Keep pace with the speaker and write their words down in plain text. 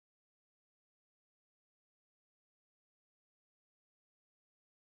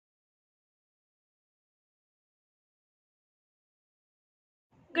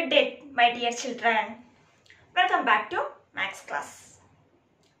Good day, my dear children. Welcome back to Maths class.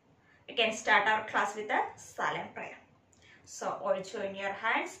 We can start our class with a silent prayer. So, all join your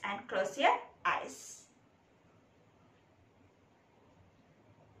hands and close your eyes.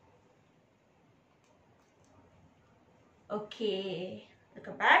 Okay,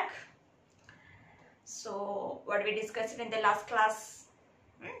 welcome back. So, what we discussed in the last class?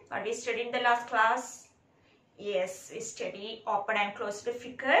 What we studied in the last class? Yes, we study open and closed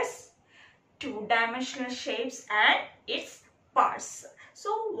figures, two-dimensional shapes and its parts.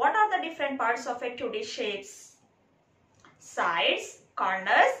 So, what are the different parts of a 2D shapes? Sides,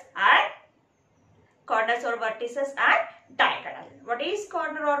 corners or vertices and diagonal. What is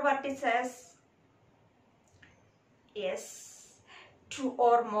corner or vertices? Yes, two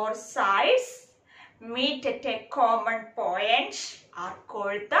or more sides meet at a common point are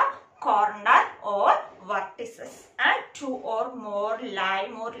called the corner or vertices, and two or more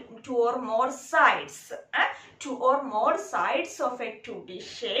sides of a 2D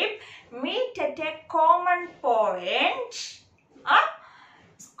shape meet at a common point is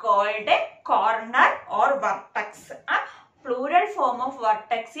called a corner or vertex. Plural form of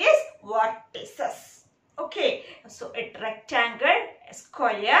vertex is vertices. Okay, so a rectangle, a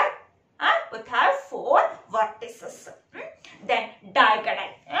square would have 4 vertices. Then diagonal.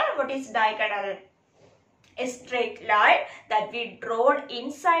 What is diagonal? A straight line that we drawn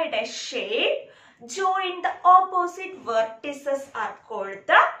inside a shape join the opposite vertices are called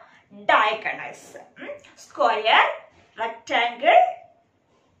the diagonals. Square, rectangle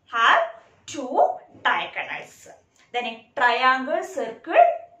have 2 diagonals. Then a triangle, circle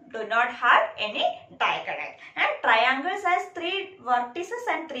do not have any diagonal, and triangles has 3 vertices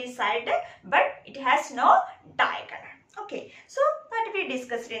and 3 sides, but it has no diagonal. Okay, so what we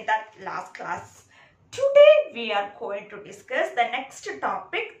discussed in that last class. Today we are going to discuss the next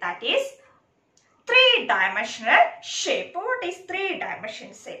topic, that is 3-dimensional shape. What is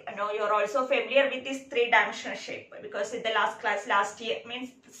 3-dimensional shape? I know you are also familiar with this 3-dimensional shape because in the last class, last year,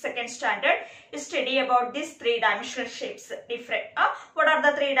 means second standard, you study about these 3-dimensional shapes. Different. What are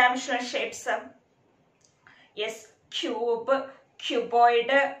the 3-dimensional shapes? Yes, cube, cuboid,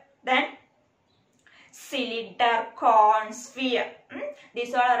 then cylinder, cone, sphere.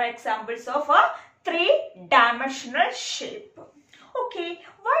 These are examples of a 3-dimensional shape. Okay,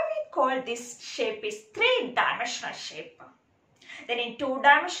 why we call this shape is 3-dimensional shape? Then in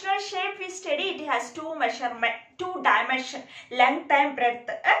 2-dimensional shape we study it has 2 dimension, length and breadth.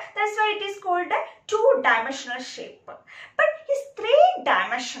 That's why it is called a 2-dimensional shape. But it's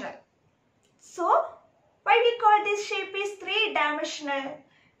 3-dimensional. So why we call this shape is 3-dimensional?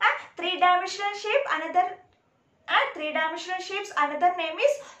 3-dimensional shape, another 3-dimensional shapes, another name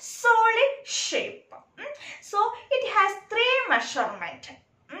is solid shape. So it has 3 measurements.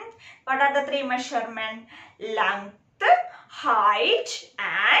 What are the 3 measurements? Length, height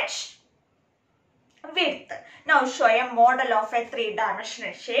and width. Now show a model of a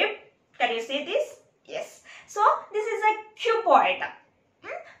 3-dimensional shape. Can you see this? Yes. So this is a cuboid.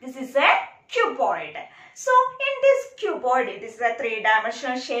 This is a cuboid. So in this cuboid, this is a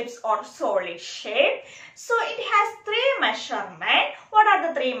 3-dimensional shapes or solid shape. So it has 3 measurements. What are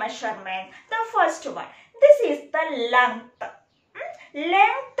the 3 measurements? The first one, this is the length.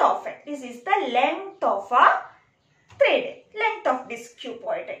 Length of it. This is the length of a 3D. Length of this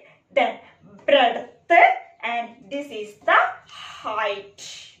cuboid. Then breadth, and this is the height.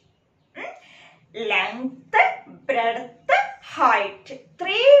 Length, breadth, height.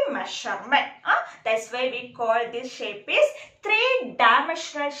 3 measurements. That's why we call this shape is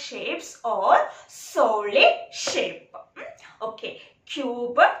 3-dimensional shapes or solid shape. Okay,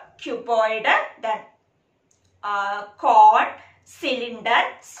 cube, cuboid, then cone, cylinder,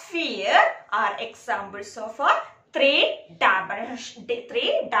 sphere are examples of a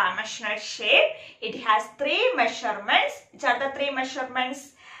 3-dimensional shape. It has 3 measurements. Which are the 3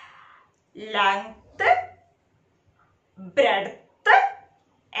 measurements? Length, breadth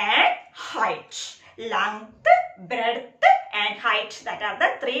and height. Length, breadth and height. That are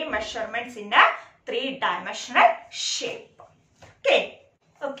the 3 measurements in a 3-dimensional shape. Okay.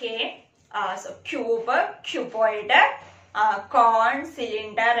 Okay. So cube, cuboid, cone,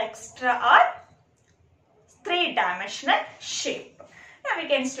 cylinder, etc. are 3-dimensional shape. Now we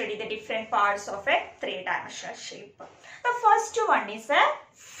can study the different parts of a 3-dimensional shape. The first one is a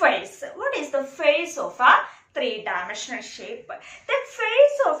face. What is the face of a 3-dimensional shape? The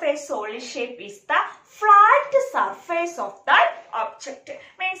face of a solid shape is the flat surface of that object.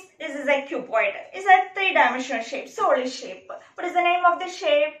 Means this is a cuboid. It's a 3-dimensional shape, solid shape. What is the name of the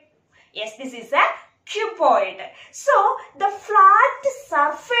shape? Yes, this is a cuboid. So the flat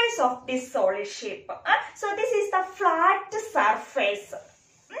surface of this solid shape. So this is the flat surface.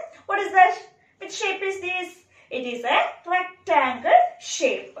 What is that? Which shape is this? It is a rectangle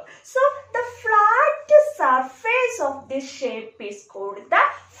shape. So the flat surface of this shape is called the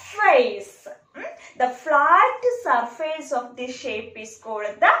face. The flat surface of this shape is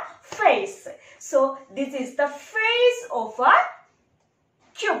called the face. So this is the face of a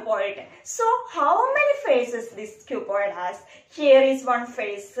cuboid. So how many faces this cuboid has? Here is one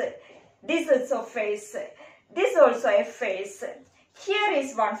face. This is a face. This also a face. Here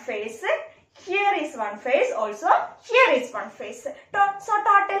is one face. Here is one face also. Here is one face. So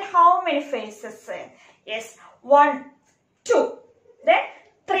total how many faces? Yes, 1, 2. Then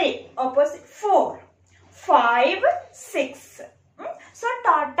 3. Opposite 4, 5, 6. So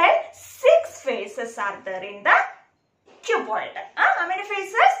total 6 faces are there in the cuboid. How many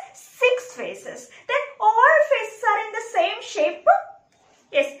faces? 6 faces. Then all faces are in the same shape.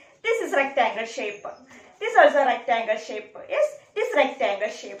 Yes, this is rectangle shape. This also rectangle shape. Yes, this rectangle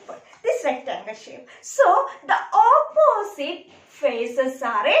shape. This rectangle shape. So the opposite faces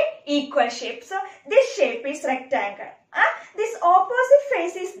are a equal shape. So this shape is rectangle. This opposite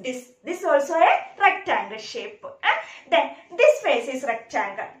face is this. This also a rectangle shape. Then this face is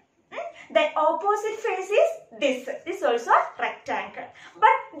rectangle. The opposite face is this. This also rectangle.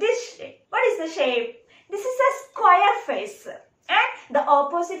 But this shape, what is the shape? This is a square face. And the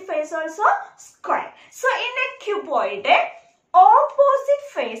opposite face also square. So in a cuboid, opposite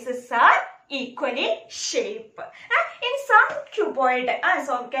faces are equally shaped. In some cuboid,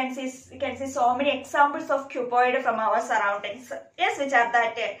 so we can see so many examples of cuboid from our surroundings. Yes, which are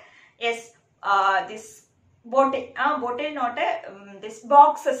that? Yes, this bottle, not this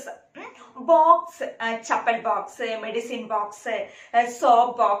boxes. Box, chapel box, medicine box,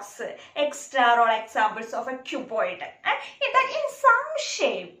 soap box, extra roll examples of a cuboid. In some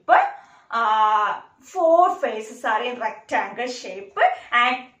shape, 4 faces are in rectangle shape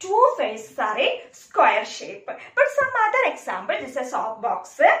and 2 faces are in square shape. But some other example, this is a soap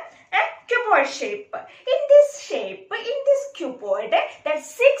box and cuboid shape. In this shape, in this cuboid, there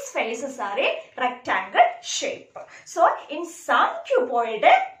 6 faces are in rectangle shape. So in some cuboid,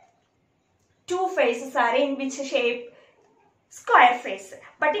 2 faces are in which shape? Square face.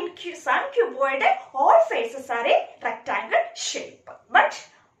 But in some cuboid, all faces are in rectangle shape. But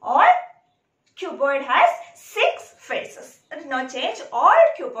all cuboid has 6 faces. There is no change. All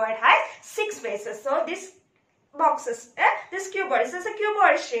cuboid has 6 faces. So this boxes, this cuboid is a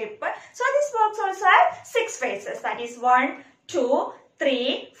cuboid shape. So this box also has 6 faces. That is 1, 2,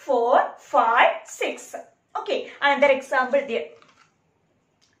 3, 4, 5, 6. Okay. Another example there.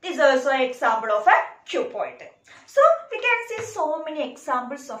 This is also an example of a cuboid. So we can see so many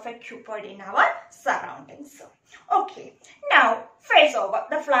examples of a cuboid in our surroundings. Okay. Now face over.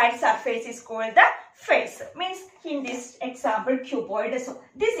 The flat surface is called the face. Means in this example cuboid. So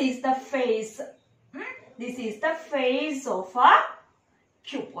this is the face. This is the face of a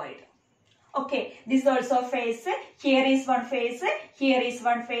cuboid. Okay, this is also face. Here is one face. Here is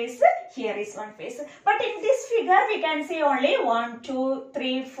one face. Here is one face. But in this figure, we can see only 1, 2,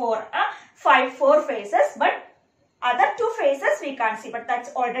 3, 4, 5, 4 faces. But other 2 faces we can't see. But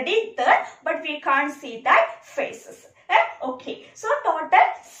that's already there. But we can't see that faces. Okay, so total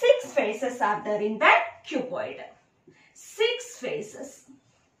 6 faces are there in that cuboid. 6 faces.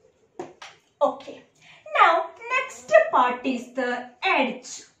 Okay. Now, next part is the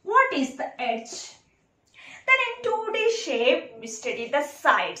edge. What is the edge? Then in 2D shape, we study the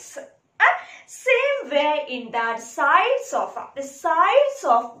sides. Same way in that sides of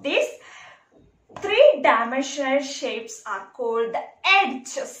this 3-dimensional shapes are called the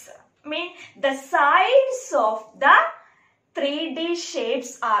edges. Mean the sides of the 3D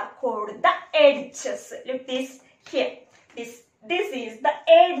shapes are called the edges. Look this here. This is the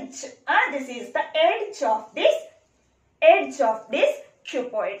edge. This is the edge of this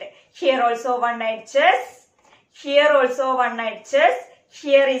cuboid. Here also one edges. Here also one edges.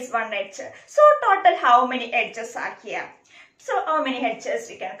 Here is one edge. So total how many edges are here? So how many edges?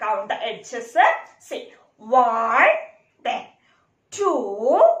 We can count the edges. See 1, then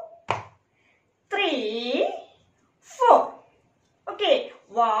 2, 3, 4. Okay,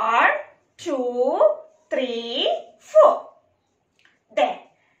 1, 2, 3, 4. Then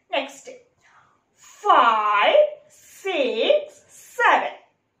next 5, 6, 7.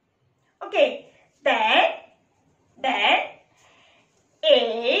 Okay, then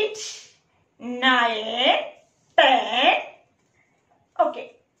 8, 9, 10.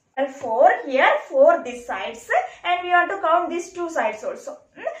 Okay, 4 here, 4 this sides, and we want to count these 2 sides also.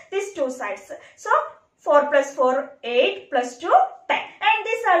 These 2 sides. So 4 plus 4, 8 plus 2, 10. And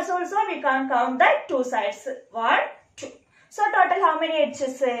this also we can count the two sides. 1, 2. So total how many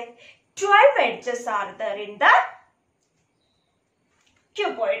edges? 12 edges are there in the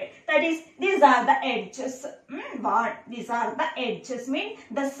cuboid. That is, these are the edges. These are the edges, mean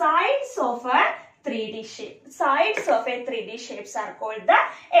the sides of a 3D shape. Sides of a 3D shapes are called the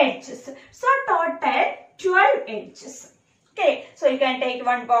edges. So total 12 edges. Okay, so you can take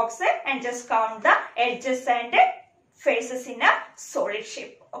one box and just count the edges and faces in a solid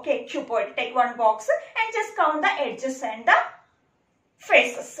shape. Okay, cuboid. Take one box and just count the edges and the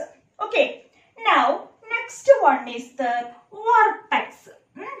faces. Okay, now next one is the vertex.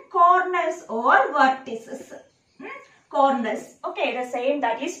 Corners or vertices. Corners. Okay, the same,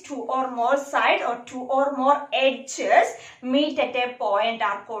 that is two or more sides or two or more edges meet at a point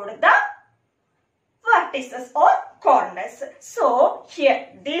are called the vertices or corners. So here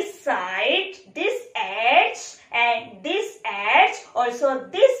this side, this edge and this edge, also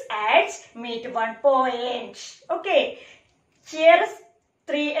this edge meet one point. Okay, here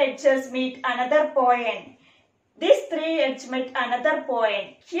three edges meet another point. These three edges meet another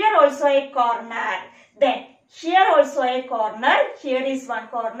point. Here also a corner. Then here also a corner. Here is one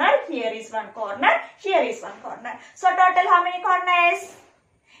corner. Here is one corner. Here is one corner. So total how many corners?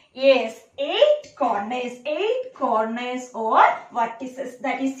 Yes, 8 corners. 8 corners or vertices.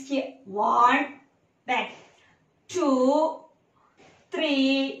 That is here 1, then 2,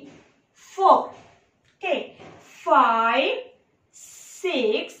 3, 4. Okay, 5,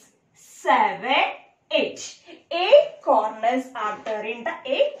 6, 7, 8. 8 corners are there in the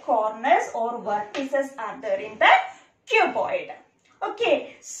 8 corners or vertices are there in the cuboid.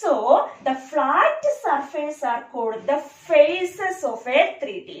 Okay, so the flat surface are called the faces of a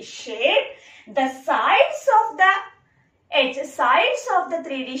 3D shape. The sides of the sides of the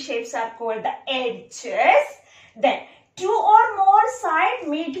 3D shapes are called the edges. Then two or more sides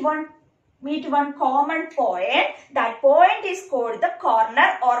meet one common point. That point is called the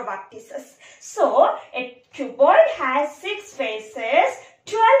corner or vertices. So a cuboid has 6 faces,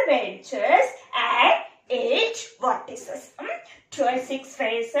 12 edges and 8 vertices. 6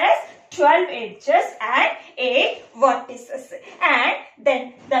 faces, 12 edges and 8 vertices. And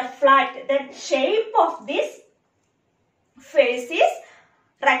then the shape of this face is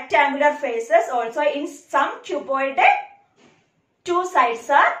rectangular faces. Also in some cuboid, two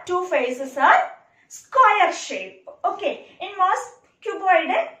faces are square shape. Okay, in most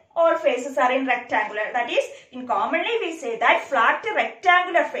cuboid all faces are in rectangular. That is, in commonly we say that flat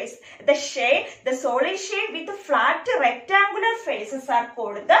rectangular face. The solid shape with flat rectangular faces are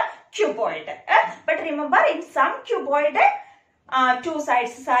called the cuboid. But remember, in some cuboid, two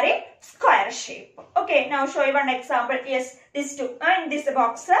sides are in square shape. Okay, now show you one example. Yes, these two in this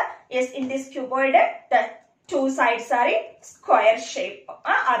box. Yes, in this cuboid, the two sides are in square shape.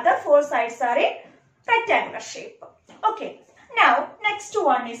 Other 4 sides are in rectangular shape. Okay. Now, next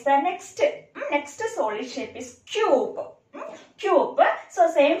one is the next solid shape is cube. Cube.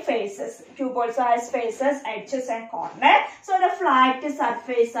 So, same faces. Cube also has faces, edges and corner. So, the flat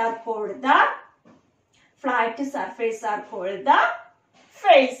surface are called the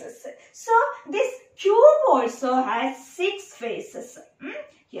faces. So, this cube also has 6 faces.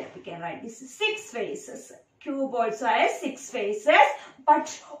 Here we can write this 6 faces. Cube also has 6 faces,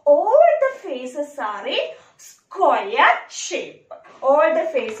 but all the faces are in square shape. All the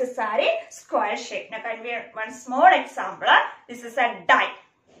faces are in square shape. Now, can we one small example? This is a die.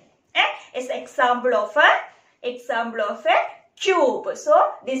 It's example of a cube.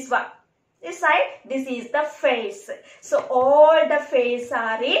 So this one, this side, this is the face. So all the faces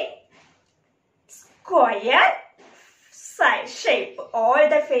are in square shape. All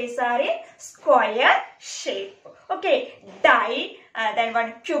the faces are in square shape. Okay, die. Then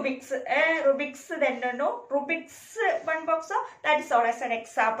one Rubik's, then Rubik's one box. So that is always an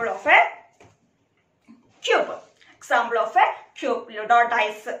example of a cube. Example of a cube. Ludo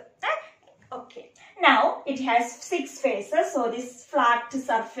dice. Okay. Now it has 6 faces. So these flat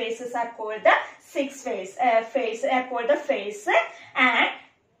surfaces are called the 6 face. Called the face. And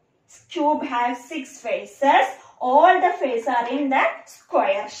cube has 6 faces. All the faces are in the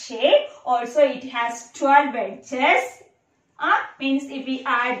square shape. Also it has 12 edges. Means if we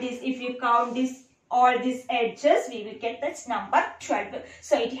add this, if you count this, all these edges, we will get that number 12.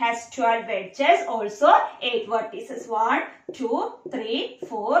 So it has 12 edges, also 8 vertices. 1, 2, 3,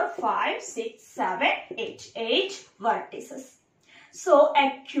 4, 5, 6, 7, 8. 8 vertices. So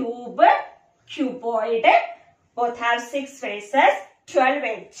a cuboid, both have 6 faces, 12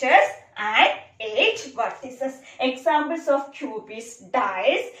 edges and 8 vertices. Examples of cube is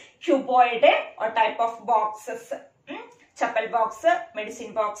dice, cuboid or type of boxes. Chapel box,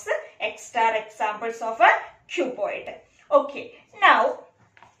 medicine box, extra examples of a cuboid. Okay, now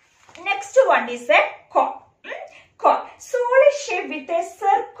next one is a cone. Cone, solid shape with a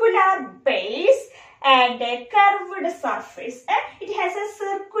circular base and a curved surface. It has a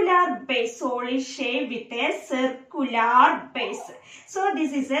circular base, solid shape with a circular base. So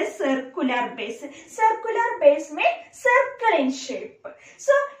this is a circular base. Circular base means circle in shape.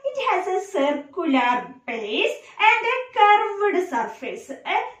 So it has a circular base and a curved surface.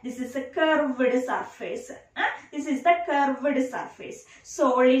 This is a curved surface. This is the curved surface.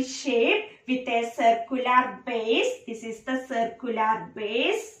 Solid shape with a circular base. This is the circular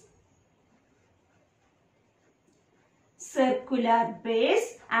base. Circular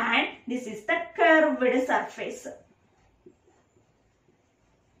base, and this is the curved surface.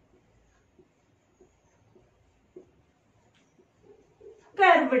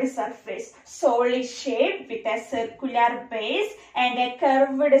 Curved surface, solid shape with a circular base and a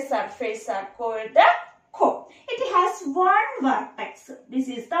curved surface are called the cone. It has one vertex. This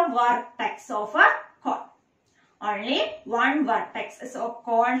is the vertex of a cone. Only one vertex. So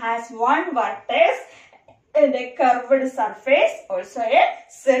cone has one vertex and a curved surface, also a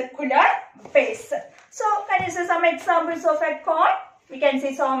circular base. So can you see some examples of a cone? We can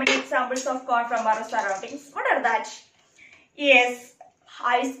see so many examples of cone from our surroundings. What are that? Yes,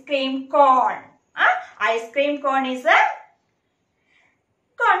 ice cream cone. Ice cream cone is a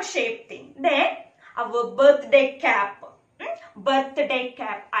cone shaped thing. Then our birthday cap. Birthday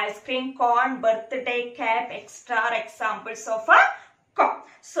cap, ice cream cone, birthday cap, extra examples of a cone.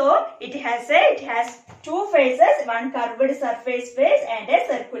 So it has two faces, one curved surface face and a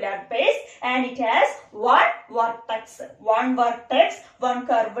circular base, and it has one vertex, one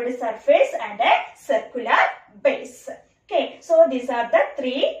curved surface and a circular base. Okay, so these are the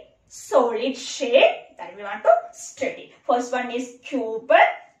three solid shape that we want to study. First one is cube.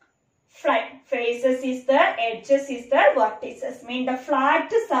 Faces is there, edges is there, vertices. Mean the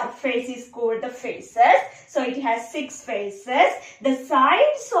flat surface is called the faces. So it has 6 faces. The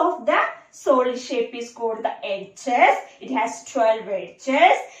sides of the solid shape is called the edges. It has 12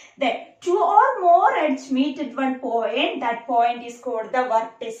 edges. Then 2 or more edges meet at one point. That point is called the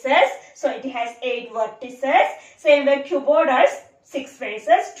vertices. So it has 8 vertices. Same way cuboid has 6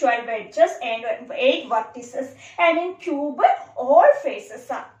 faces, 12 edges and 8 vertices. And in cube, all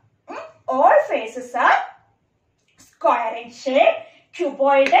faces are square in shape.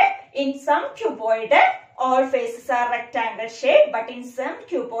 Cuboid, in some cuboid, all faces are rectangular shape, but in some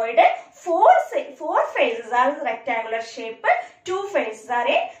cuboid, 4 faces are rectangular shape, 2 faces are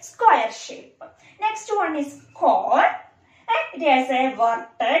in square shape. Next one is cone, and it has a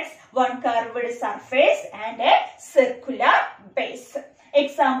vertex, one curved surface and a circular base.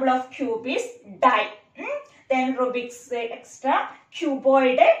 Example of cube is die. Then Rubik's extra,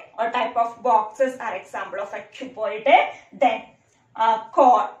 cuboid or type of boxes are example of a cuboid. Then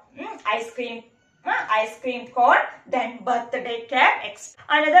cone, ice cream cone. Then birthday cap.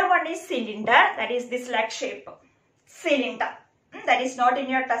 Another one is cylinder, that is this like shape. Cylinder. That is not in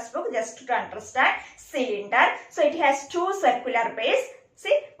your textbook, just to understand. Cylinder. So it has 2 circular base.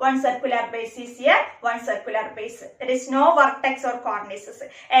 See, one circular base is here, one circular base. There is no vertex or cornices.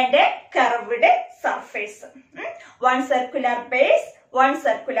 And a curved surface. One circular base, one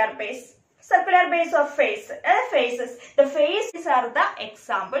circular base. Circular base of face. Faces. The faces are the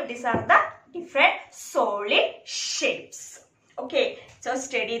example. These are the different solid shapes. Okay, so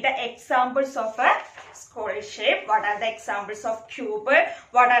study the examples of a solid shape. What are the examples of cube?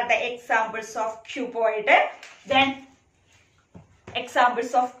 What are the examples of cuboid? Then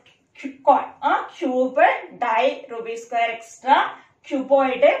examples of cone, cube, die, Rubik's square, extra,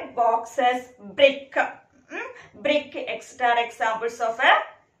 cuboid, boxes, brick, brick, extra examples of a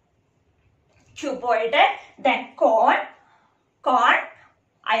cuboid. Then cone,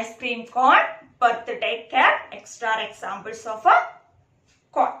 ice cream cone, birthday cap, extra examples of a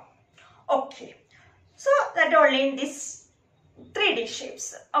cone. Okay, so that only in this 3D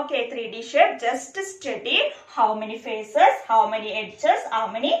shapes. Okay, 3D shape, just study how many faces, how many edges,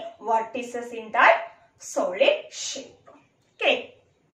 how many vertices in that solid shape. Okay.